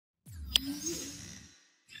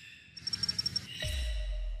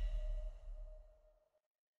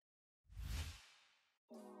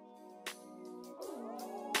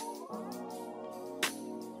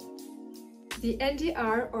The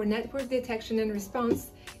NDR, or Network Detection and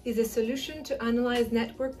Response, is a solution to analyze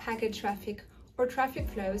network packet traffic or traffic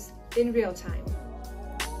flows in real time.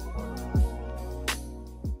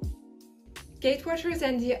 Gatewatcher's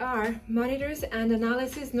NDR monitors and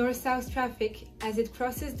analyzes north-south traffic as it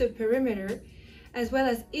crosses the perimeter, as well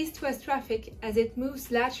as east-west traffic as it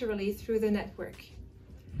moves laterally through the network.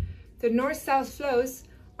 The north-south flows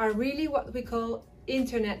are really what we call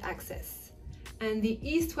internet access, and the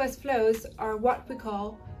east-west flows are what we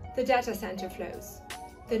call the data center flows,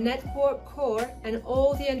 the network core and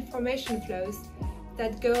all the information flows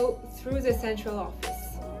that go through the central office.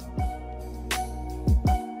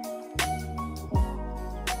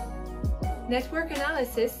 Network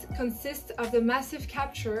analysis consists of the massive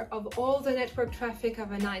capture of all the network traffic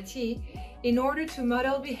of an IT in order to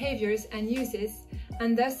model behaviors and uses,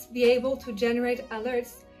 and thus be able to generate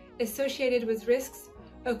alerts associated with risks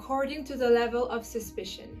according to the level of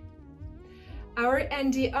suspicion. Our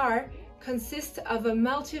NDR consists of a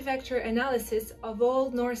multi-vector analysis of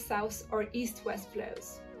all north-south or east-west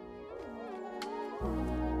flows.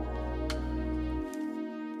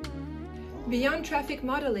 Beyond traffic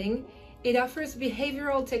modeling, it offers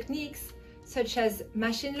behavioral techniques such as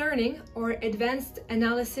machine learning or advanced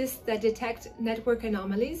analysis that detect network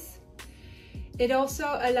anomalies. It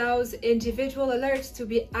also allows individual alerts to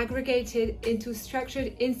be aggregated into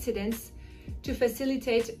structured incidents to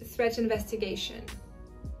facilitate threat investigation.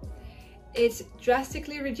 It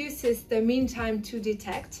drastically reduces the mean time to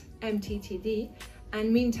detect, MTTD,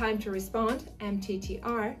 and mean time to respond,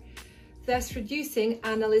 MTTR, thus reducing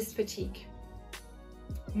analyst fatigue.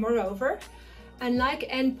 Moreover, unlike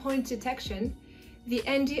endpoint detection, the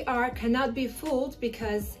NDR cannot be fooled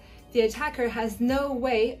because the attacker has no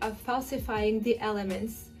way of falsifying the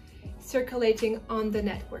elements circulating on the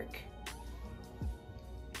network.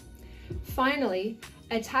 Finally,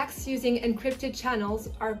 attacks using encrypted channels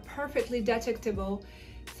are perfectly detectable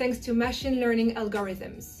thanks to machine learning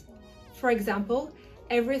algorithms. For example,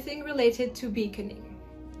 everything related to beaconing.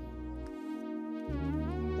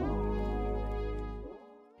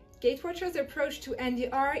 Gatewatcher's approach to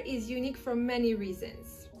NDR is unique for many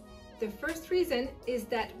reasons. The first reason is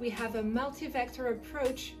that we have a multi-vector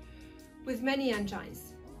approach with many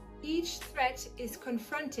engines. Each threat is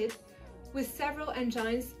confronted with several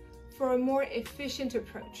engines for a more efficient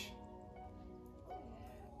approach.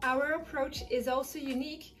 Our approach is also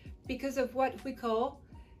unique because of what we call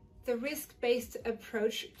the risk-based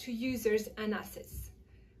approach to users and assets,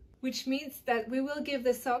 which means that we will give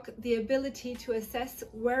the SOC the ability to assess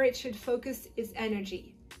where it should focus its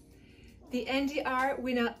energy. The NDR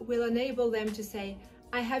will enable them to say,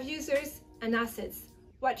 I have users and assets,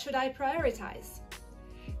 what should I prioritize?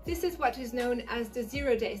 This is what is known as the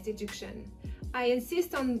zero-days deduction. I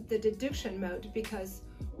insist on the deduction mode because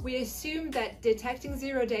we assume that detecting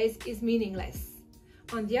 0 days is meaningless.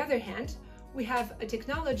 On the other hand, we have a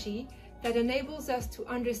technology that enables us to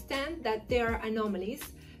understand that there are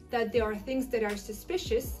anomalies, that there are things that are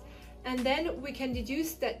suspicious, and then we can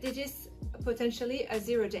deduce that it is potentially a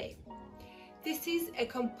 0 day. This is a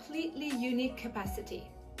completely unique capacity.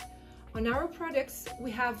 On our products,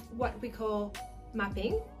 we have what we call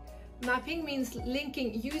mapping. Mapping means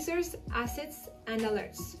linking users, assets, and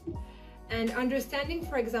alerts. And understanding,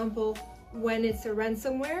 for example, when it's a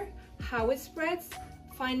ransomware, how it spreads,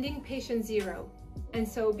 finding patient zero. And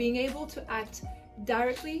so being able to act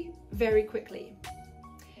directly, very quickly.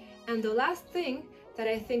 And the last thing that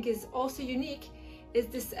I think is also unique is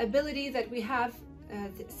this ability that we have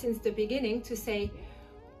since the beginning to say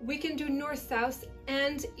we can do north-south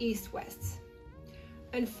and east-west.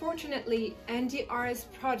 Unfortunately, NDR's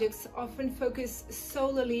products often focus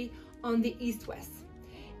solely on the east-west.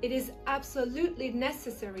 It is absolutely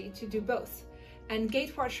necessary to do both, and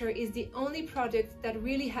Gatewatcher is the only product that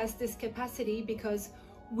really has this capacity because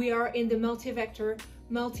we are in the multi-vector,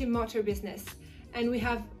 multi-motor business, and we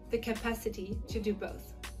have the capacity to do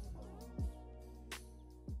both.